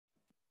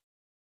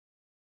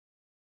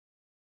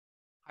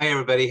Hi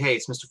everybody, hey,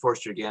 it's Mr.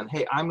 Forster again.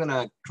 Hey, I'm going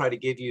to try to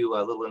give you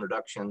a little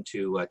introduction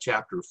to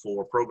Chapter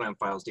 4, Program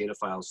Files, Data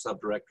Files,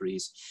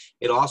 Subdirectories.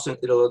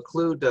 It'll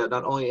include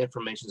not only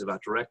information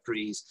about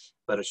directories,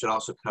 but it should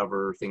also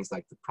cover things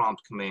like the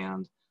prompt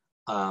command,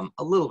 a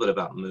little bit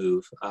about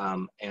move,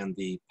 and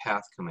the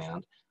path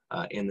command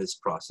in this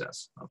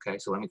process. Okay,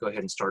 so let me go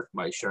ahead and start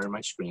by sharing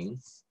my screen.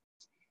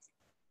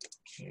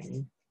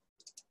 Okay,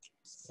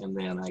 and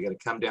then I got to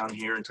come down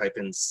here and type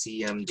in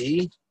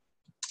CMD.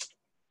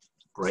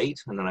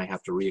 Great, and then I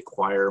have to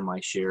reacquire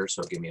my share,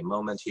 so give me a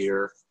moment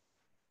here,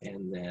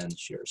 and then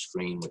share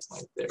screen with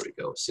my, there we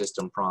go,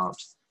 system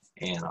prompt,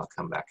 and I'll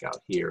come back out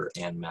here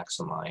and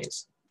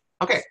maximize.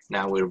 Okay,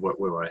 now where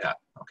we're at,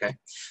 okay?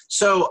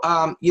 So,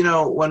 you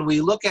know, when we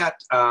look at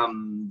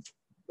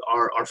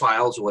our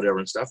files or whatever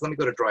and stuff, let me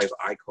go to drive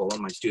I:,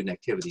 my student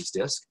activities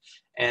disk,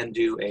 and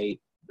do a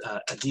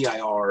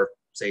dir,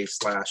 say,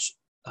 slash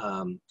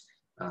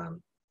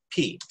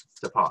P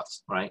to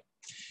pause, right?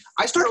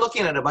 I start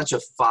looking at a bunch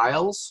of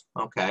files,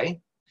 okay,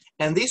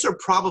 and these are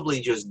probably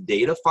just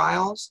data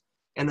files.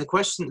 And the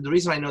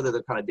reason I know that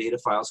they're kind of data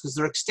files, because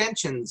their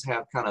extensions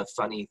have kind of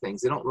funny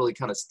things. They don't really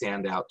kind of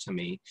stand out to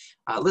me.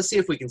 Let's see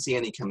if we can see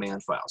any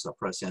command files. I'll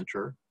press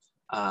enter.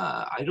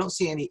 I don't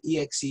see any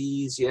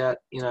exes yet,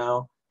 you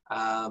know.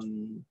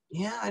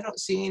 Yeah, I don't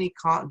see any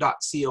 .com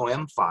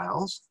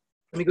files.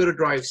 Let me go to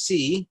drive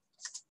C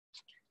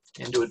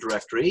and do a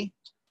directory.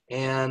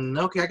 And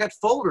okay, I got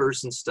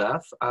folders and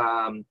stuff.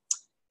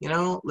 You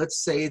know,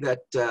 let's say that,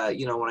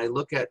 you know, when I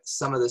look at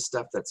some of the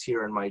stuff that's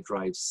here in my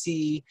drive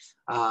C,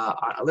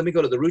 let me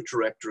go to the root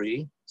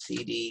directory,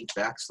 cd /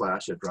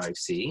 drive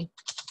C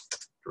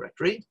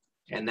directory.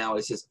 And now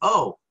it says,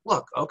 oh,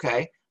 look,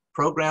 okay,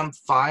 program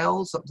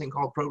files, something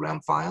called program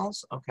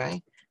files.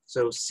 Okay,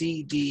 so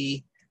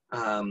cd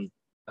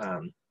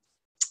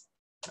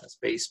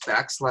space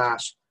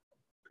 /,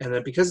 and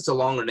then because it's a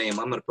longer name,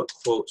 I'm going to put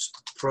quotes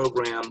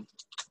program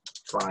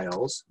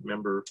files.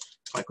 Remember,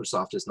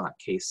 Microsoft is not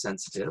case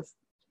sensitive,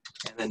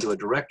 and then do a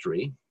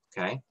directory,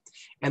 okay?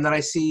 And then I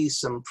see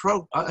some,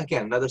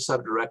 again, another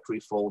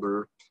subdirectory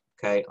folder,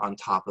 okay, on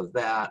top of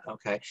that,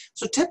 okay?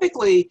 So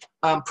typically,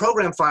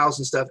 program files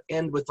and stuff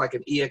end with like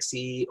an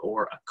exe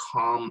or a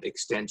com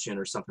extension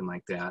or something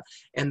like that.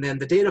 And then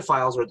the data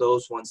files are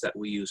those ones that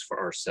we use for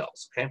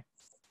ourselves, okay?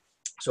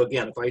 So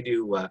again, if I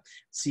do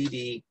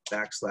cd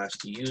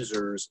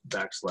 /users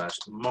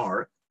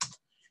 /mark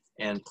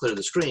and clear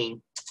the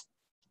screen,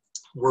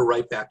 we're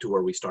right back to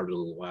where we started a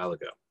little while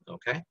ago,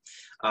 okay?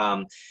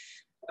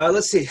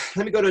 Let's see,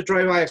 let me go to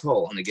drive I:,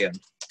 and again,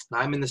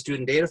 I'm in the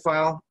student data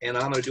file, and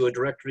I'm gonna do a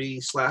directory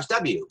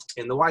 /w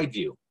in the wide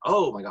view.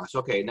 Oh my gosh,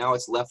 okay, now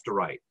it's left to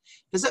right.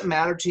 Does it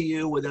matter to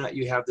you whether or not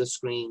you have this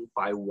screen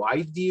by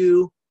wide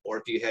view, or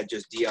if you had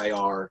just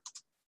dir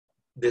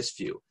this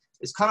view?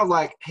 It's kind of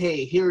like,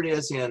 hey, here it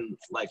is in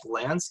like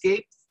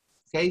landscape,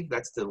 okay?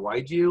 That's the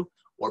wide view,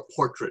 or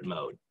portrait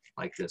mode,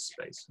 like this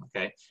space,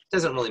 okay? It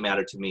doesn't really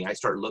matter to me. I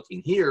start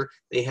looking here,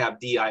 they have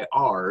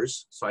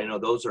dirs, so I know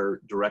those are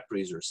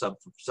directories or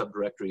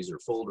subdirectories or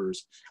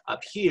folders.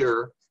 Up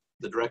here,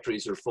 the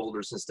directories or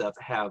folders and stuff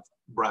have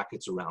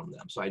brackets around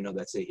them. So I know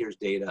that, say, here's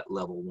data,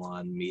 level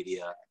 1,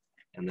 media,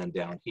 and then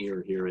down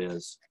here, here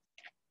is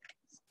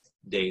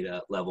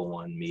data, level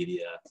 1,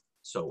 media,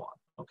 so on,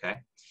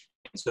 okay?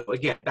 And so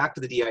again, back to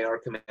the dir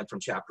command from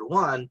chapter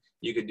 1,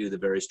 you could do the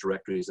various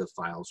directories of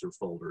files or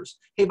folders.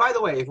 Hey, by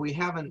the way, if we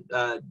haven't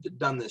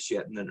done this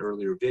yet in an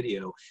earlier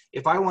video,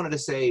 if I wanted to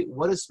say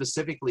what is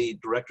specifically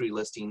directory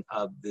listing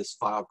of this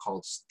file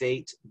called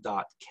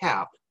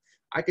state.cap,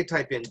 I could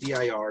type in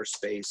dir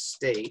space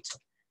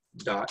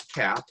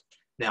state.cap.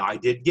 Now I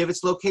did give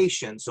its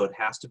location, so it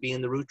has to be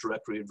in the root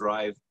directory of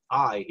drive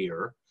I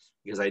here,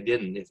 because I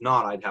didn't. If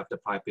not, I'd have to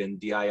pipe in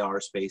dir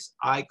space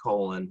I:/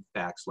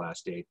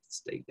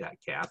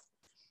 state.cap.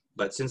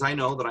 But since I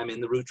know that I'm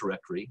in the root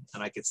directory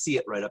and I could see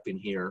it right up in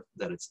here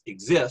that it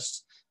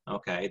exists,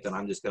 okay, then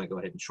I'm just going to go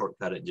ahead and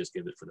shortcut it and just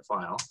give it for the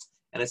file.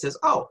 And it says,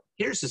 oh,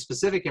 here's the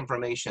specific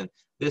information.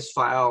 This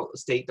file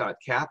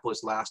state.cap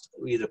was last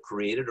either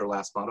created or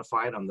last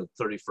modified on the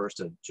 31st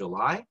of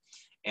July,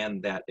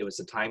 and that it was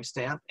a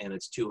timestamp, and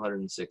it's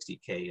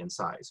 260K in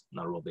size,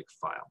 not a real big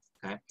file,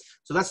 okay?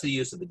 So that's the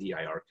use of the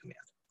dir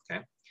command,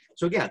 okay?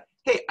 So again,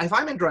 hey, if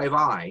I'm in drive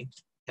I,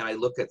 and I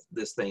look at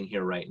this thing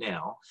here right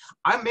now,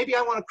 maybe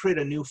I want to create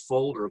a new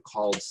folder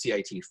called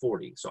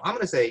CIT40. So I'm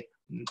going to say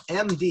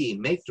md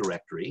make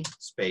directory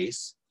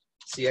space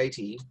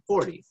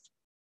CIT40.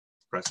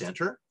 Press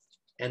enter.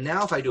 And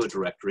now if I do a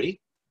directory,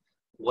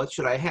 what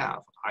should I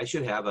have? I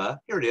should have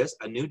here it is,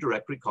 a new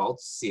directory called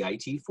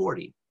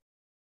CIT40.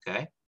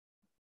 Okay,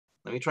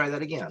 let me try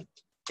that again.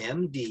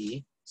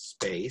 md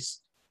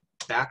space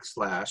 /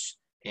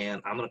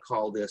 and I'm going to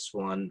call this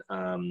one,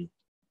 I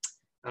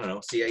don't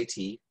know,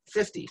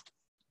 CIT50.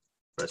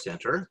 Press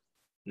enter.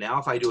 Now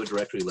if I do a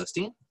directory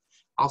listing,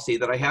 I'll see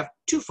that I have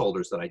two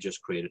folders that I just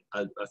created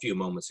a few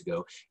moments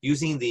ago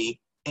using the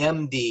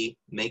md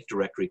make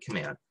directory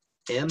command.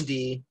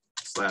 md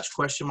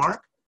 /?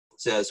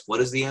 says, what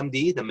is the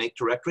MD, the make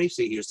directory?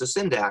 See, here's the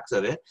syntax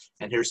of it,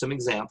 and here's some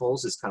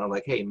examples. It's kind of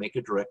like, hey, make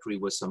a directory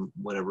with some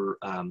whatever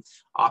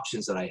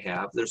options that I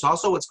have. There's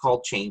also what's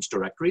called change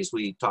directories.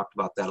 We talked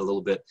about that a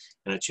little bit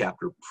in a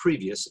chapter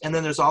previous. And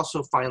then there's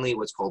also finally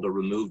what's called a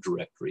remove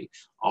directory,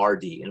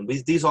 RD. And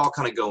these all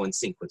kind of go in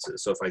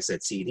sequences. So if I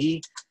said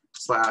CD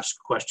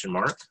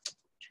 /?,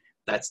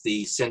 that's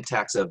the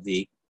syntax of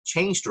the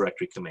change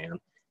directory command.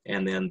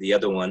 And then the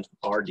other one,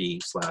 RD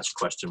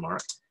 /?,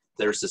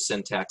 there's the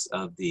syntax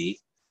of the,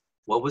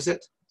 what was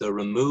it? The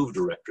remove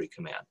directory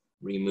command.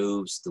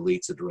 Removes,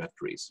 deletes the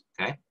directories,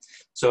 okay?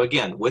 So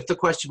again, with the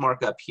question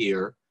mark up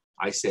here,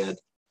 I said,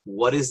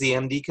 what is the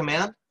MD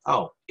command?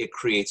 Oh, it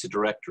creates a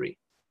directory.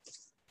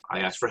 I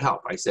asked for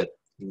help. I said,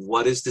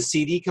 what is the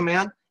CD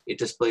command? It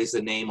displays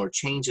the name or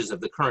changes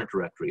of the current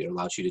directory. It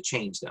allows you to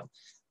change them,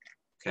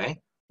 okay?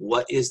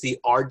 What is the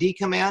RD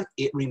command?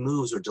 It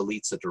removes or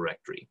deletes the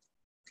directory,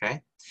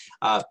 okay?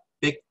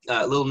 Big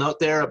little note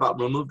there about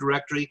remove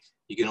directory.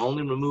 You can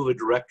only remove a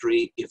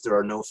directory if there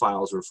are no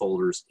files or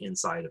folders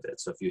inside of it.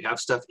 So if you have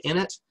stuff in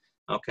it,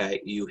 okay,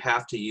 you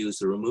have to use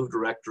the remove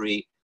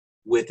directory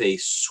with a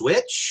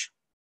switch,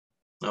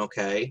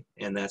 okay,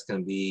 and that's going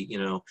to be, you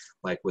know,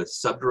 like with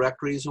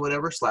subdirectories or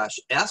whatever,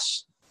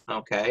 /s,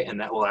 okay, and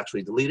that will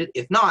actually delete it.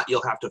 If not,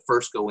 you'll have to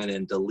first go in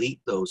and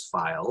delete those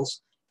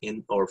files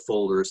in or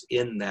folders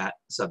in that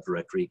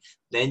subdirectory.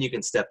 Then you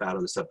can step out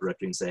of the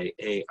subdirectory and say,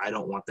 hey, I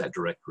don't want that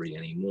directory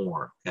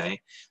anymore,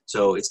 okay?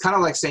 So it's kind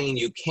of like saying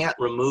you can't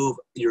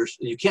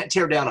you can't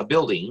tear down a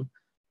building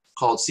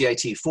called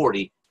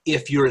CIT40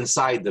 if you're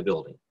inside the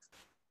building.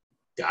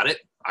 Got it?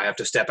 I have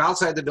to step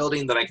outside the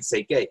building, then I can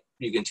say, okay,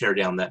 you can tear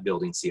down that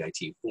building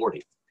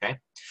CIT40, okay?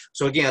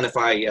 So again, if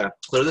I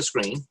clear the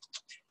screen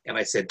and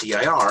I said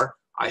dir,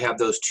 I have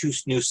those two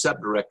new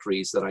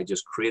subdirectories that I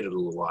just created a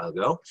little while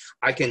ago.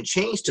 I can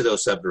change to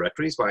those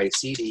subdirectories by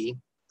CD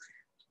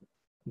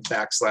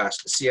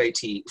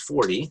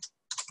 /CIT40.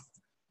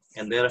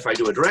 And then if I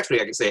do a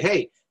directory, I can say,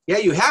 hey, yeah,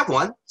 you have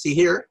one. See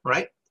here,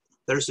 right?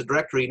 There's the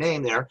directory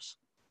name there,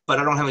 but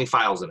I don't have any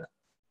files in it.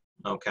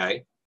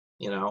 Okay,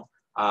 you know,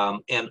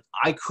 and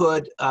I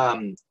could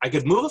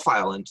move a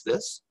file into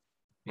this.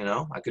 You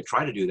know, I could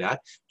try to do that.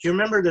 Do you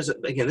remember?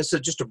 Again, this is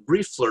just a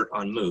brief flirt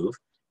on move.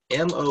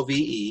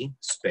 MOVE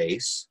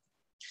space,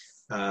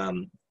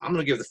 I'm going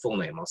to give the full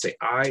name. I'll say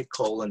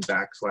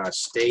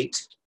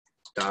I:/state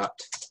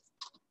dot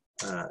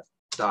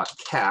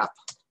cap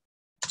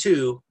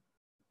to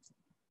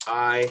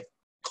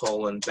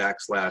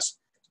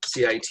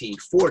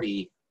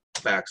I:/CIT40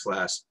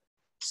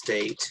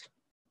 /state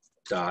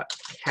dot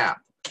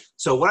cap.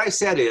 So what I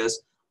said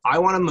is I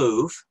want to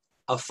move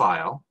a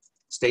file,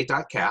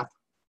 state.cap,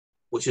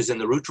 which is in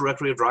the root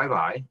directory of drive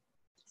I,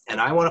 and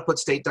I want to put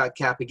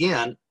state.cap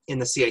again in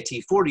the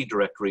CIT40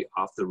 directory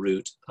off the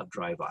root of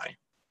drive I.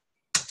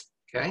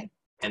 Okay,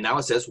 and now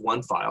it says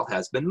one file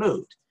has been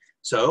moved.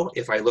 So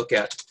if I look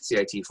at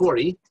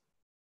CIT40,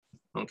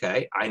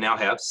 okay, I now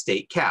have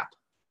state cap.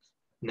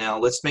 Now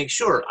let's make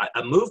sure,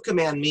 a move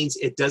command means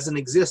it doesn't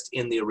exist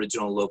in the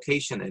original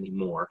location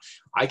anymore.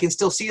 I can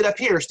still see it up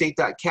here,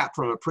 state.cap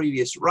from a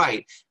previous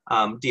write,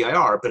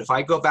 dir, but if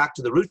I go back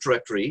to the root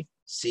directory,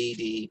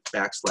 cd /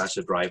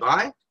 drive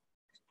I,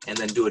 and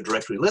then do a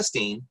directory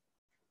listing,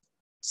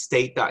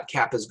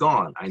 state.cap is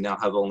gone. I now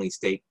have only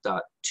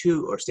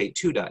state.2 or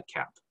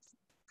state2.cap.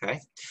 Okay,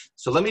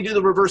 so let me do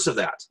the reverse of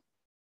that.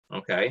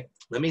 Okay,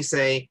 let me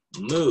say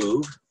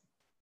move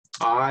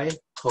I:/,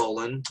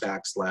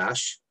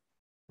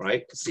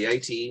 right,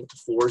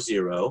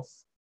 CIT40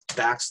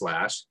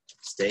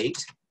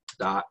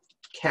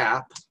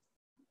 /state.cap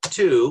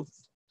to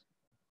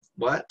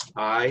what?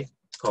 I:/,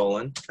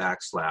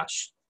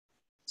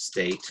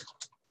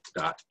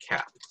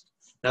 state.cap.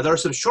 Now there are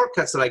some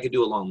shortcuts that I could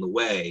do along the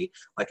way.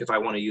 Like if I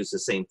want to use the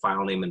same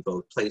file name in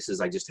both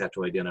places, I just have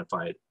to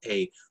identify,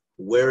 hey,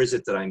 what is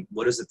it that I'm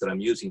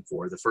using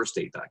for the first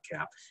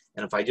state.cap?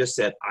 And if I just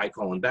said I:/,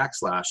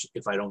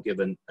 if I don't give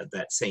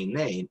that same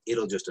name,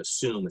 it'll just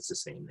assume it's the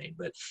same name.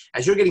 But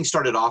as you're getting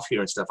started off here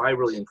and stuff, I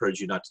really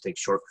encourage you not to take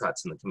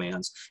shortcuts in the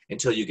commands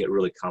until you get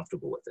really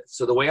comfortable with it.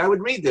 So the way I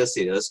would read this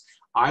is,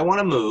 I want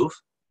to move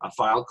a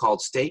file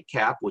called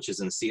state.cap, which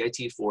is in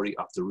CIT40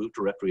 off the root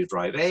directory of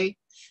drive A,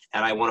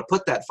 and I want to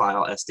put that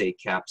file as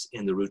state.caps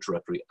in the root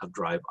directory of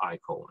drive I:/.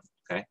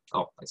 Okay?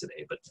 Oh, I said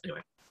A, but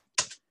anyway.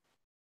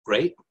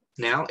 Great.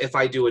 Now, if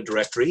I do a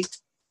directory,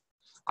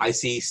 I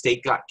see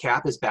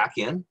state.cap is back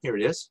in. Here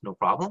it is, no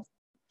problem.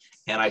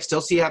 And I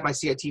still see I have my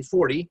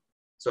CIT40.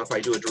 So if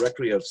I do a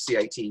directory of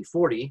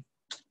CIT40,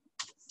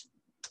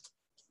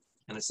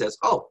 and it says,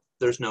 oh,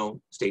 there's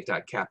no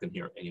state.cap in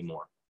here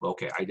anymore.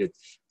 Okay, I did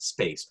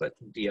space, but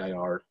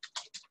dir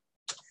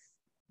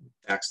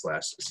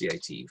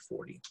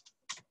 /CIT40.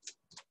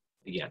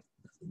 Again,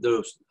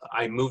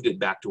 I moved it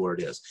back to where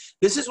it is.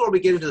 This is where we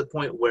get into the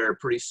point where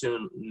pretty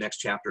soon, next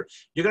chapter,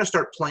 you're going to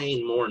start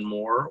playing more and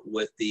more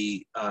with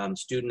the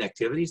student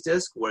activities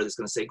disk, where it's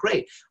going to say,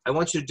 great, I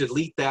want you to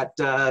delete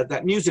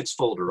that musics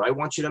folder. I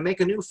want you to make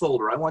a new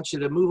folder. I want you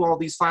to move all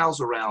these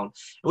files around.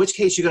 In which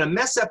case, you're going to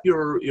mess up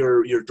your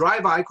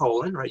drive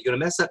iColon, right? You're going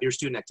to mess up your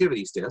student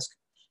activities disk.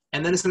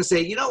 And then it's going to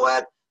say, you know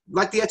what?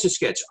 Like the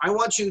Etch-a-Sketch, I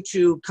want you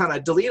to kind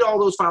of delete all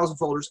those files and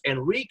folders and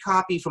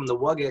recopy from the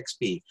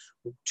WUGXP.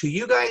 To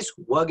you guys,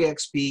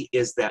 WUGXP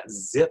is that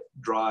zip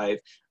drive,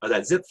 or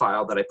that zip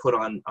file that I put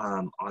on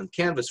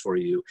Canvas for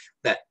you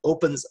that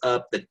opens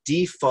up the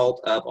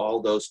default of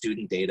all those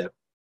student data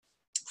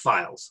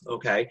files,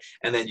 okay?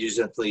 And then you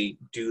simply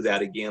do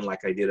that again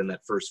like I did in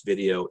that first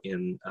video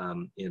in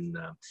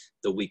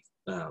the week,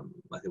 I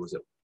think it was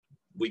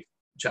week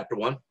chapter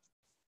 1.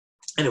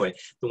 Anyway,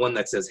 the one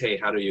that says, hey,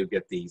 how do you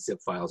get the zip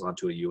files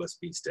onto a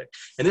USB stick?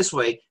 And this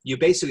way, you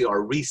basically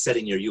are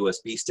resetting your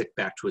USB stick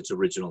back to its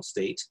original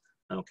state,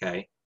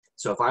 okay?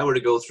 So if I were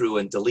to go through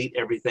and delete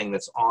everything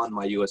that's on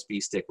my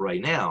USB stick right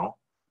now,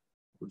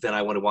 then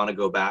I would want to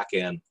go back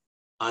and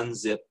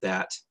unzip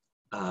that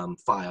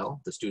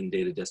file, the student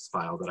data disk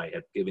file that I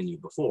had given you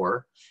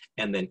before,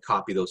 and then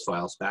copy those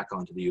files back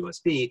onto the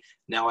USB.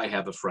 Now I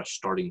have a fresh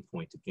starting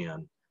point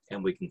again,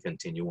 and we can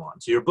continue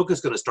on. So your book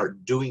is going to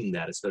start doing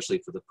that,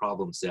 especially for the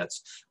problem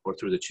sets or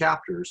through the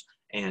chapters,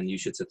 and you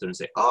should sit there and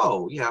say,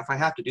 oh, yeah, if I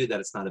have to do that,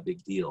 it's not a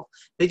big deal.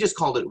 They just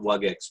called it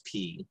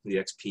WUGXP, the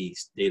XP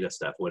data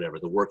stuff, whatever,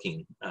 the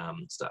working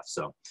stuff.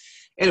 So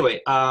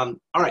anyway, all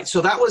right, so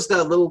that was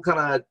the little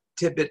kind of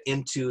tidbit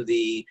into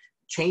the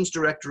change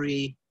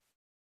directory,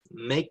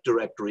 make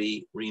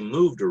directory,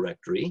 remove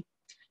directory,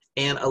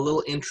 and a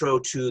little intro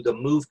to the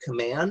move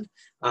command.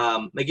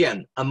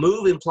 Again, a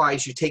move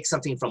implies you take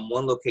something from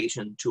one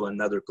location to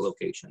another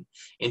location.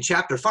 In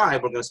chapter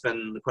 5, we're going to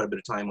spend quite a bit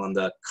of time on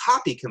the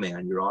copy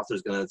command. Your author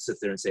is going to sit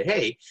there and say,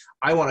 hey,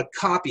 I want to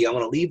copy, I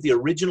want to leave the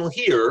original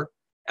here,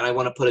 and I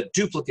want to put a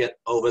duplicate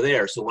over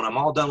there. So when I'm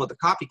all done with the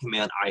copy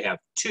command, I have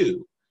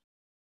 2.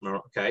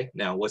 Okay,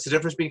 now what's the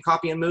difference between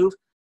copy and move?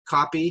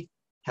 Copy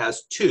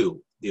has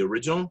 2, the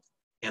original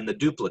and the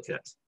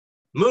duplicate.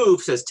 Move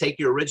says take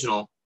your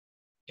original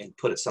and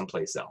put it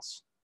someplace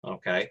else.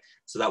 Okay,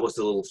 so that was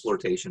the little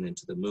flirtation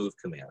into the move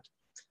command.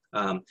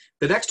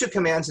 The next 2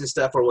 commands and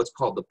stuff are what's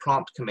called the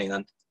prompt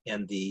command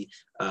and the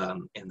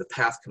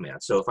path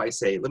command. So if I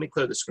say, let me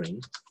clear the screen,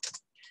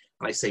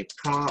 and I say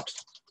prompt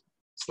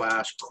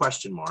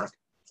 /?,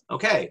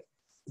 okay,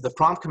 the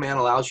prompt command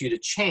allows you to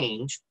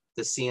change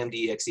the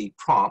CMDXE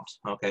prompt,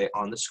 okay,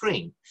 on the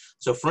screen.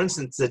 So for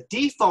instance, the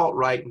default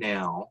right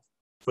now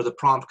for the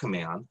prompt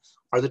command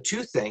are the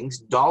 2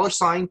 things,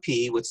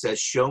 $P, which says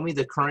show me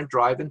the current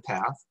drive and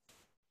path,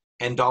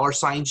 and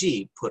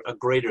 $G, put a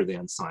greater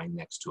than sign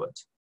next to it,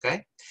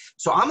 okay?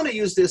 So I'm gonna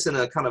use this in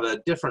a kind of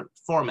a different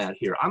format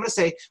here. I'm gonna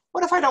say,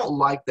 what if I don't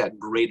like that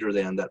greater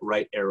than, that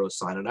right arrow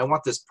sign, and I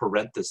want this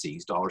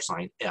parentheses,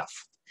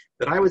 $F?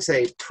 Then I would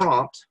say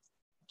prompt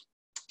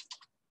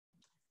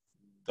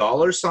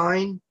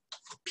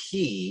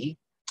 $P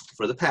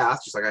for the path,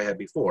 just like I had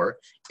before,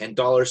 and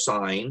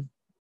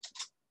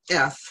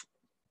 $F.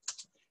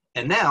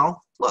 And now,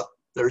 look,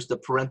 there's the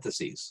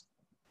parentheses,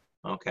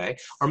 okay?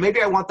 Or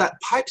maybe I want that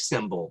pipe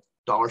symbol,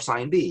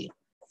 $B.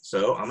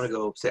 So I'm gonna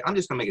go say, I'm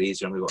just gonna make it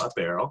easier. I'm gonna go up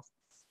arrow,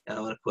 and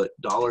I'm gonna put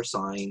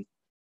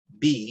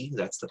 $B,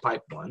 that's the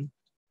pipe one.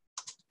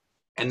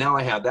 And now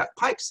I have that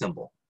pipe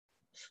symbol.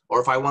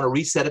 Or if I wanna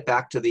reset it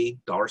back to the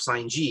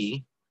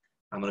 $G,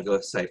 I'm gonna go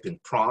type in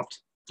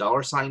prompt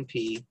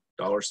 $P,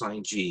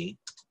 $G,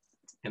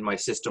 and my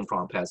system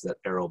prompt has that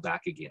arrow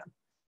back again.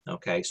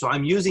 Okay, so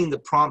I'm using the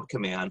prompt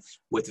command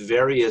with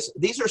various,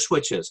 these are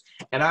switches,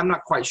 and I'm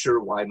not quite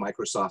sure why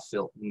Microsoft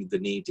felt the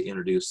need to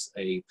introduce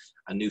a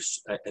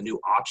new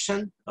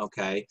option,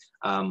 okay,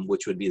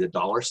 which would be the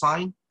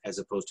 $, as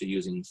opposed to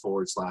using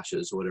forward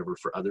slashes or whatever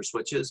for other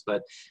switches,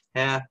 but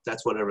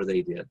that's whatever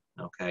they did,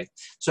 okay.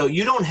 So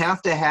you don't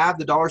have to have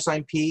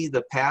the $P,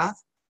 the path,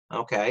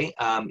 okay,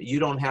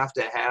 you don't have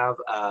to have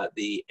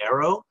the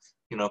arrow.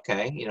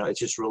 Okay, it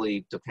just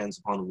really depends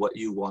upon what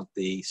you want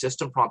the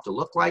system prompt to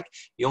look like.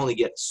 You only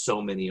get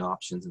so many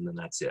options, and then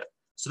that's it.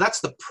 So that's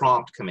the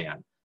prompt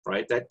command,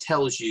 right? That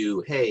tells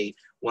you, hey,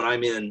 when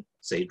I'm in,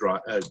 say,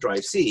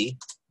 drive C,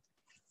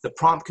 the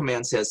prompt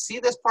command says, see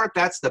this part?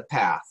 That's the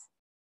path,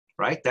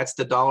 right? That's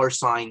the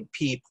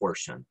 $P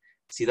portion.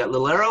 See that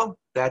little arrow?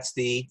 That's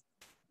the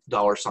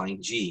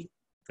 $G,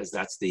 because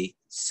that's the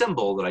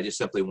symbol that I just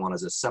simply want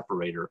as a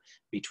separator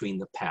between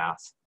the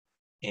path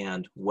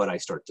and what I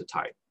start to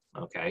type.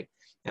 Okay,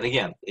 and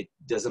again, it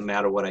doesn't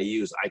matter what I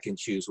use. I can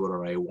choose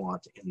whatever I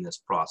want in this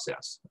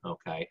process.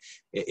 Okay,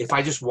 if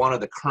I just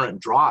wanted the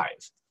current drive,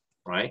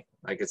 right,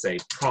 I could say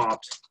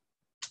prompt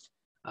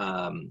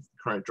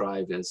current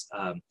drive is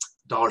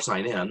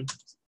 $N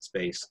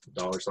space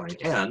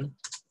 $N,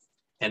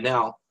 and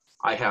now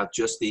I have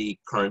just the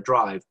current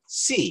drive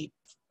C.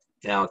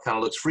 Now, it kind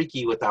of looks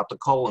freaky without the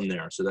colon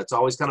there. So that's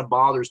always kind of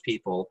bothers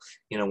people,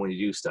 you know, when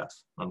you do stuff,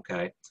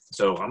 okay?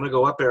 So I'm going to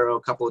go up arrow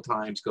a couple of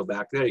times, go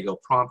back. There you go,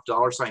 prompt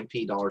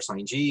 $P,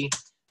 $G.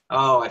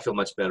 Oh, I feel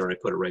much better. I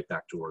put it right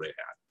back to where they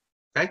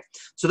had, okay?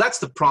 So that's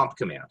the prompt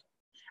command.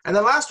 And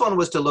the last one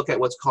was to look at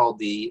what's called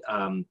the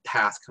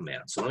path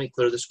command. So let me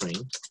clear the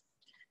screen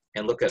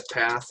and look at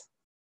path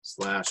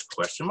 /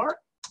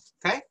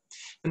 okay?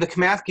 And the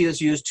command key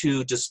is used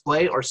to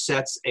display or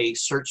sets a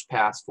search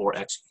path for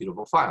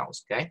executable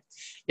files, okay?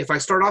 If I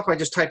start off by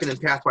just typing in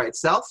path by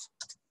itself,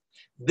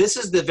 this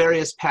is the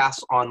various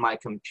paths on my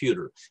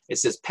computer. It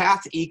says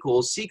path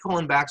equals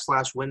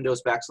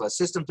C:\Windows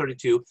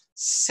 /System32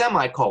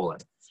 semicolon.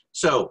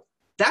 So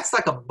that's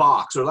like a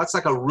box, or that's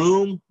like a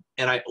room,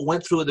 and I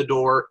went through the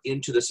door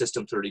into the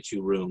System32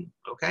 room,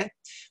 okay?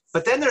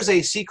 But then there's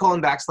a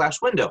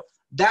C:\Window.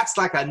 That's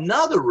like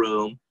another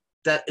room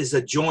that is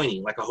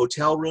adjoining, like a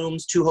hotel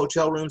rooms, 2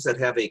 hotel rooms that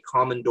have a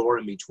common door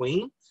in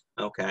between,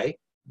 okay?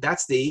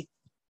 That's the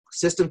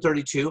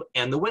System32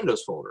 and the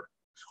Windows folder.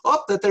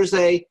 Oh, that there's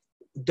a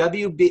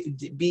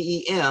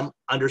WBEM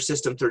under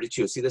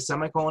System32. See the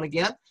semicolon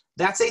again?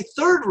 That's a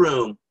 3rd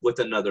room with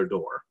another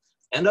door,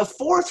 and a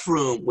 4th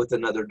room with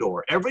another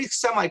door. Every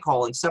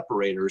semicolon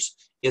separators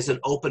is an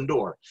open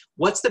door.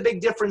 What's the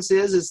big difference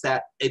is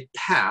that a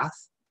path,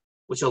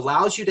 which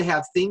allows you to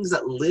have things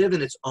that live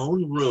in its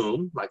own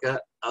room, like a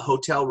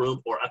hotel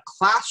room or a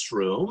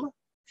classroom.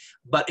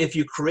 But if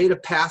you create a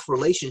path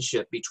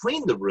relationship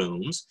between the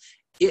rooms,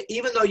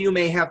 even though you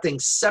may have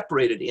things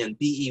separated in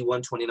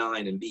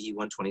BE129 and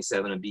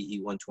BE127 and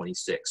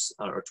BE126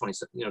 or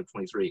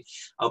 23,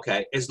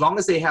 okay, as long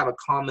as they have a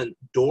common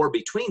door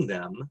between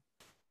them,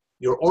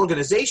 your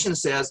organization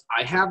says,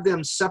 I have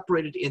them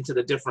separated into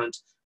the different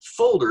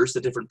folders,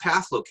 the different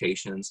path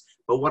locations,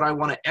 but when I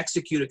want to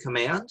execute a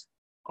command,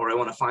 or I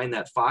want to find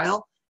that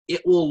file, it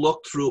will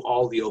look through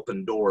all the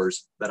open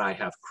doors that I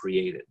have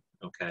created,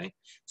 okay?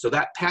 So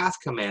that path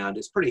command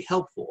is pretty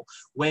helpful.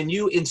 When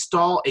you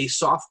install a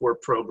software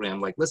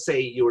program, like let's say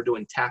you were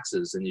doing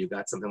taxes and you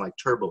got something like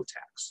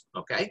TurboTax,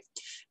 okay?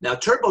 Now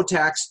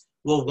TurboTax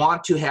will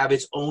want to have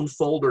its own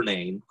folder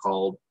name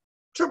called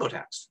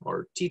TurboTax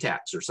or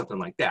T-Tax or something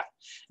like that.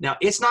 Now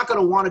it's not going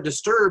to want to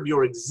disturb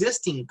your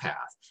existing path.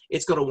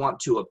 It's going to want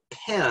to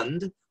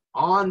append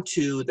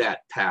onto that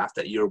path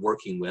that you're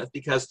working with,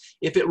 because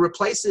if it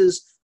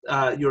replaces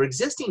your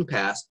existing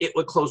path, it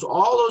would close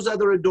all those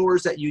other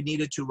doors that you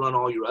needed to run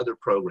all your other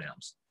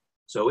programs.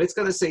 So it's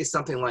going to say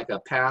something like a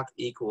path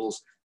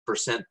equals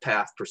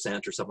 %path %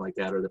 or something like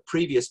that, or the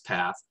previous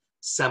path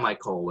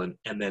semicolon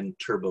and then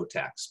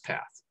TurboTax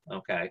path,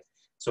 okay?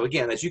 So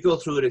again, as you go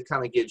through it, it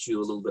kind of gives you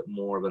a little bit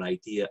more of an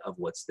idea of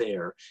what's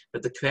there.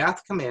 But the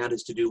path command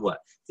is to do what?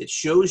 It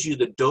shows you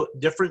the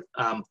different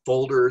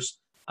folders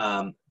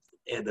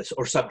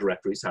or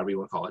subdirectories, however you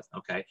want to call it,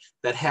 okay,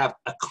 that have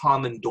a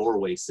common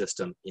doorway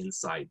system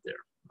inside there,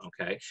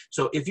 okay?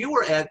 So if you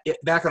were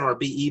back on our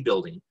BE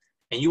building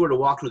and you were to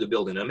walk through the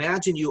building,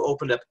 imagine you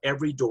opened up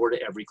every door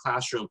to every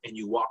classroom and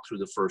you walk through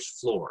the first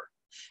floor.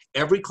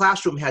 Every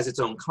classroom has its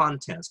own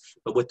contents,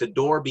 but with the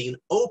door being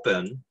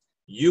open,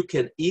 you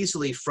can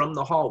easily, from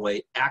the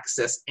hallway,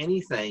 access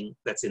anything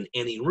that's in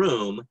any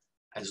room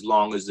as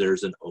long as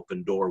there's an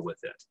open door with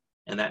it.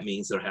 And that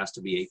means there has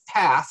to be a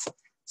path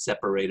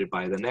separated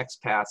by the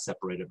next path,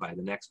 separated by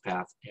the next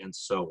path, and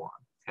so on,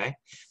 okay?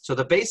 So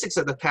the basics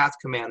of the path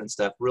command and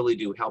stuff really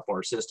do help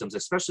our systems,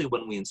 especially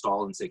when we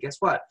install and say, guess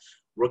what?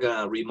 We're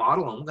going to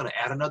remodel and we're going to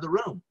add another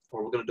room,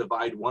 or we're going to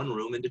divide one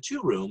room into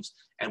 2 rooms,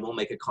 and we'll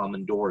make a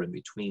common door in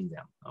between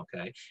them,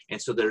 okay?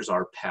 And so there's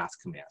our path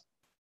command.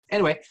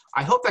 Anyway,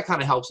 I hope that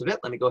kind of helps a bit.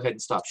 Let me go ahead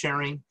and stop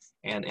sharing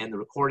and end the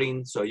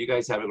recording. So you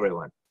guys have a great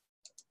one.